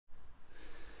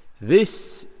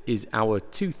This is our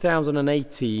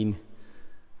 2018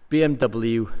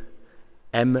 BMW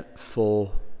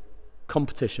M4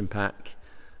 competition pack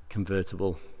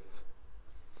convertible.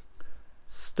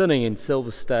 Stunning in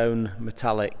Silverstone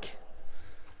metallic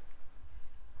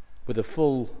with a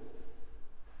full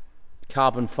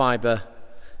carbon fibre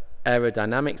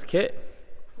aerodynamics kit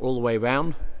all the way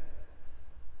round.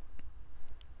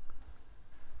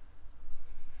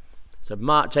 It's a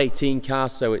March 18 car,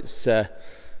 so it's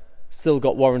still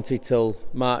got warranty till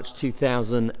March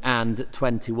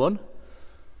 2021.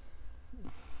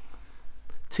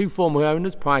 Two former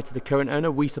owners prior to the current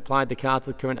owner. We supplied the car to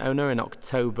the current owner in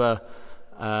October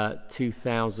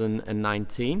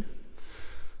 2019.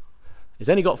 It's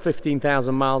only got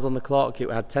 15,000 miles on the clock. It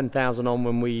had 10,000 on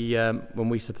when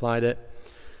we supplied it.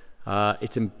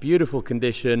 It's in beautiful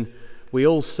condition. We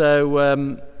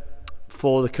also,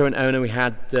 for the current owner, we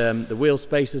had the wheel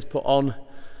spacers put on,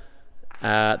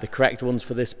 the correct ones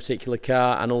for this particular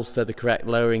car, and also the correct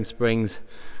lowering springs.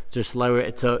 Just lower it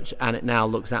a touch and it now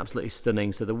looks absolutely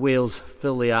stunning. So the wheels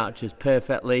fill the arches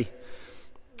perfectly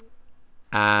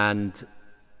and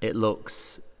it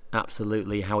looks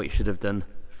absolutely how it should have done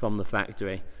from the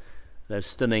factory. Those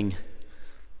stunning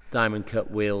diamond cut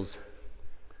wheels,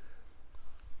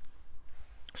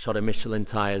 shot of Michelin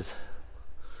tyres,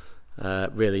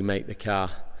 really make the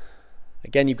car.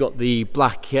 Again, you've got the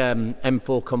black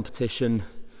M4 competition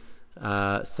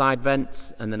side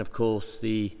vents, and then of course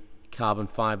the carbon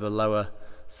fibre lower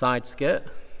side skirt.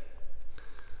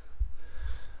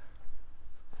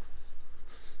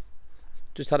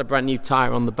 Just had a brand new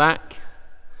tyre on the back,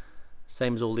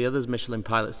 same as all the others, Michelin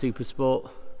Pilot Super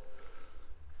Sport.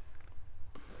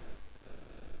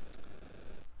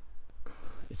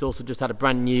 It's also just had a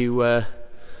brand new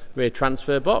rear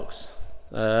transfer box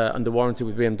under warranty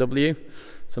with BMW.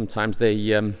 Sometimes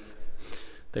they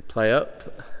play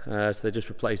up, so they just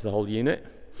replace the whole unit.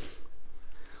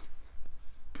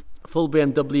 Full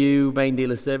BMW main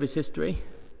dealer service history.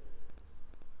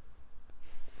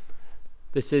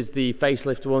 This is the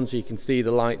facelift one, so you can see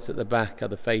the lights at the back are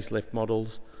the facelift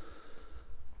models.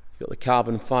 You've got the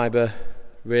carbon fibre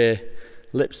rear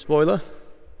lip spoiler,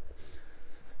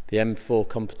 the M4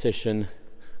 competition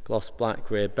gloss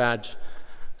black rear badge,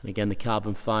 and again the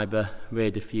carbon fibre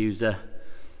rear diffuser.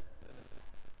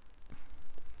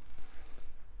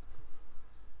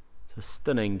 It's a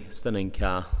stunning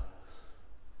car,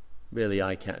 really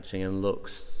eye-catching and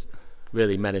looks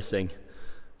really menacing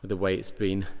with the way it's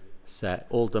been set.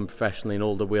 All done professionally, and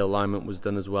all the wheel alignment was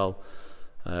done as well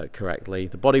correctly.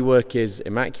 The bodywork is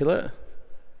immaculate.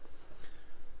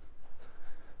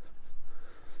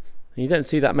 You don't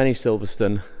see that many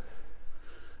Silverstone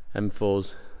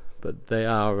M4s, but they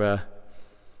are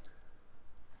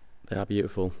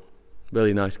beautiful.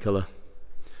 Really nice colour.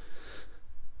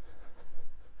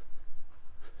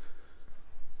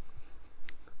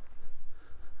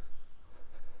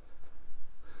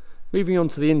 Moving on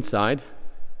to the inside,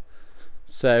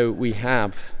 so we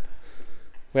have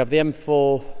the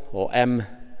M4 or M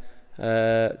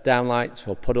downlights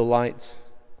or puddle lights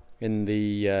in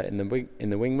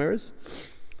the wing mirrors.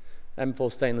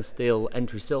 M4 stainless steel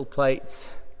entry sill plates,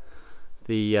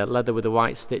 the leather with the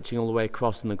white stitching all the way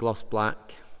across, and the gloss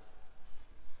black.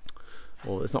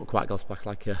 Or it's not quite gloss black, it's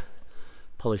like a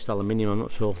polished aluminium. I'm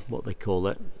not sure what they call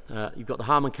it. You've got the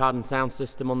Harman Kardon sound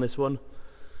system on this one.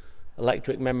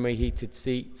 Electric memory heated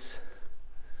seats.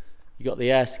 You got the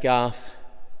air scarf,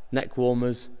 neck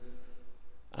warmers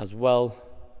as well.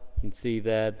 You can see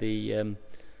there the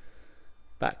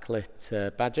backlit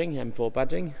badging, M4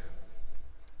 badging.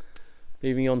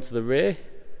 Moving on to the rear,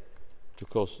 which of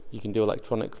course you can do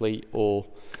electronically or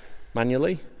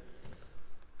manually.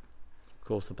 Of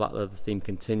course the black leather theme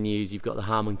continues. You've got the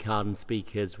Harman Kardon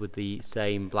speakers with the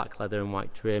same black leather and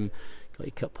white trim. Got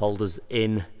your cup holders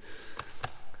in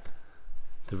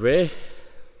the rear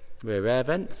air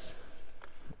vents,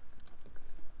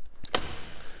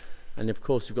 and of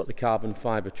course you've got the carbon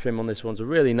fibre trim on this one. It's a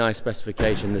really nice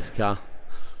specification, this car.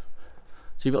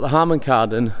 So you've got the Harman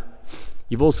Kardon,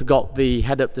 you've also got the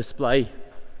head-up display,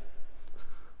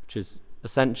 which is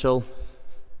essential,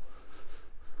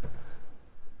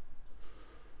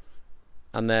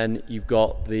 and then you've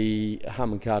got the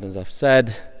Harman Kardon, as I've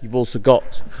said. You've also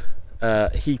got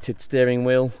heated steering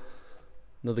wheel,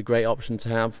 another great option to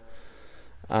have,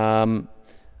 and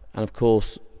of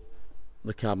course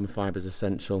the carbon fibre is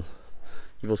essential.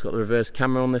 You've also got the reverse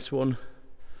camera on this one.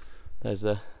 There's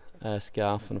the air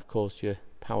scarf, and of course your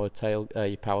power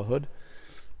hood.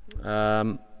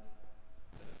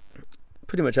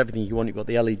 Pretty much everything you want. You've got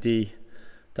the LED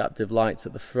adaptive lights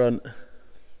at the front,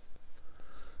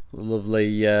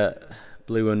 lovely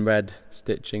blue and red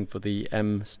stitching for the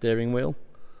M steering wheel.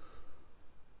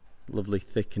 Lovely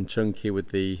thick and chunky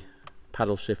with the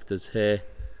paddle shifters here,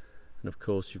 and of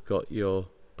course you've got your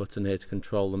button here to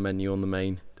control the menu on the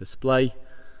main display,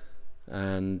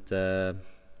 and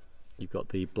you've got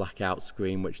the blackout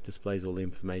screen which displays all the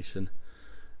information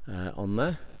on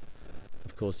there.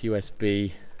 Of course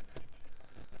USB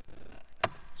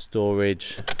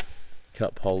storage,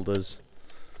 cup holders,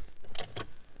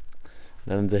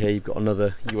 and under here you've got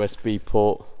another USB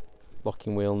port,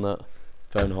 locking wheel nut,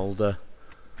 phone holder,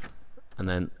 and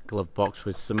then glove box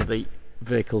with some of the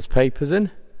vehicle's papers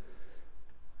in.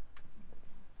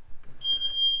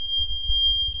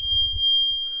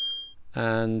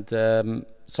 And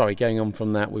sorry, going on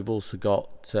from that, we've also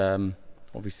got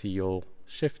obviously your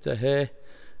shifter here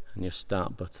and your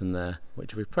start button there,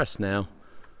 which if we press now,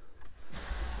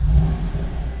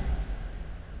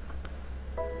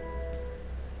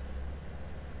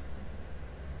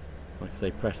 like I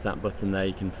say, press that button there,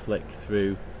 you can flick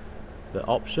through the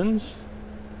options.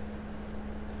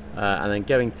 And then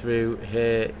going through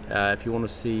here, if you want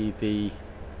to see the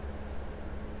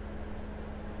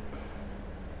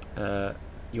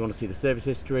service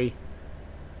history,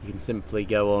 you can simply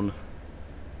go on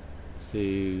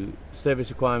to service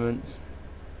requirements.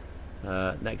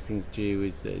 Next thing's due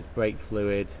is brake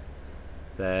fluid,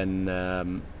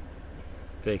 then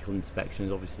vehicle inspection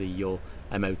is obviously your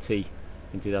MOT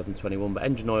in 2021, but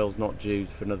engine oil's not due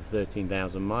for another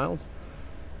 13,000 miles.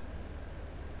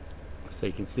 So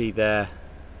you can see there,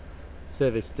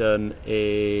 service done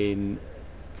in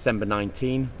December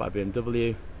 19 by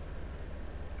BMW,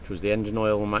 which was the engine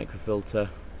oil and microfilter,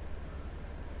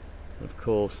 and of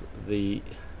course the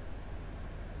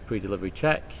pre-delivery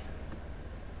check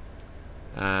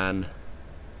and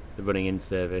the running in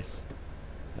service,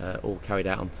 all carried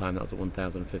out on time. That was at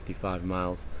 1,055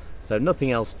 miles. So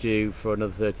nothing else due for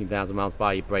another 13,000 miles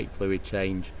by your brake fluid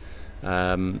change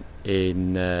in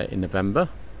November.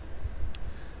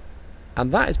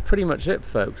 And that is pretty much it,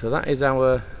 folks. So that is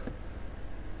our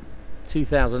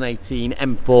 2018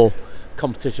 M4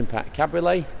 competition pack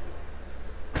cabriolet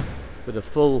with a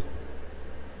full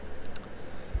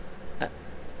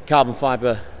carbon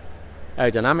fibre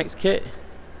aerodynamics kit.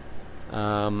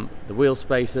 The wheel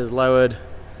spacers lowered,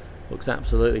 looks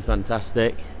absolutely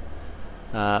fantastic.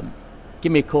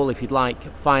 Give me a call if you'd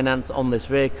like finance on this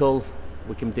vehicle.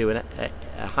 We can do a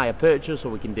hire purchase, or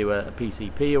we can do a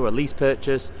PCP or a lease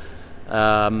purchase.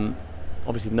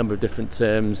 Obviously a number of different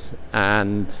terms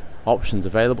and options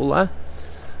available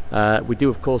there. We do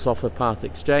of course offer part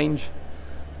exchange,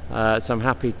 so I'm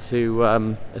happy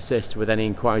to assist with any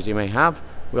inquiries you may have.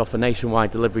 We offer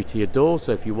nationwide delivery to your door,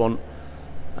 so if you want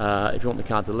the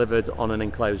car delivered on an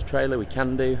enclosed trailer, we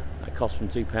can do. That costs from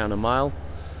 £2 a mile,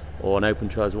 or an open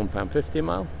trailer is £1.50 a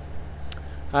mile.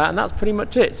 And that's pretty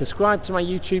much it. Subscribe to my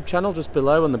YouTube channel just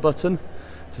below on the button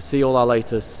to see all our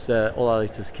latest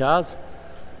cars.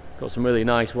 Got some really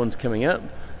nice ones coming up,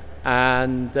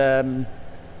 and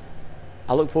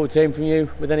I look forward to hearing from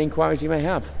you with any inquiries you may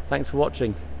have. Thanks for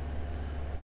watching.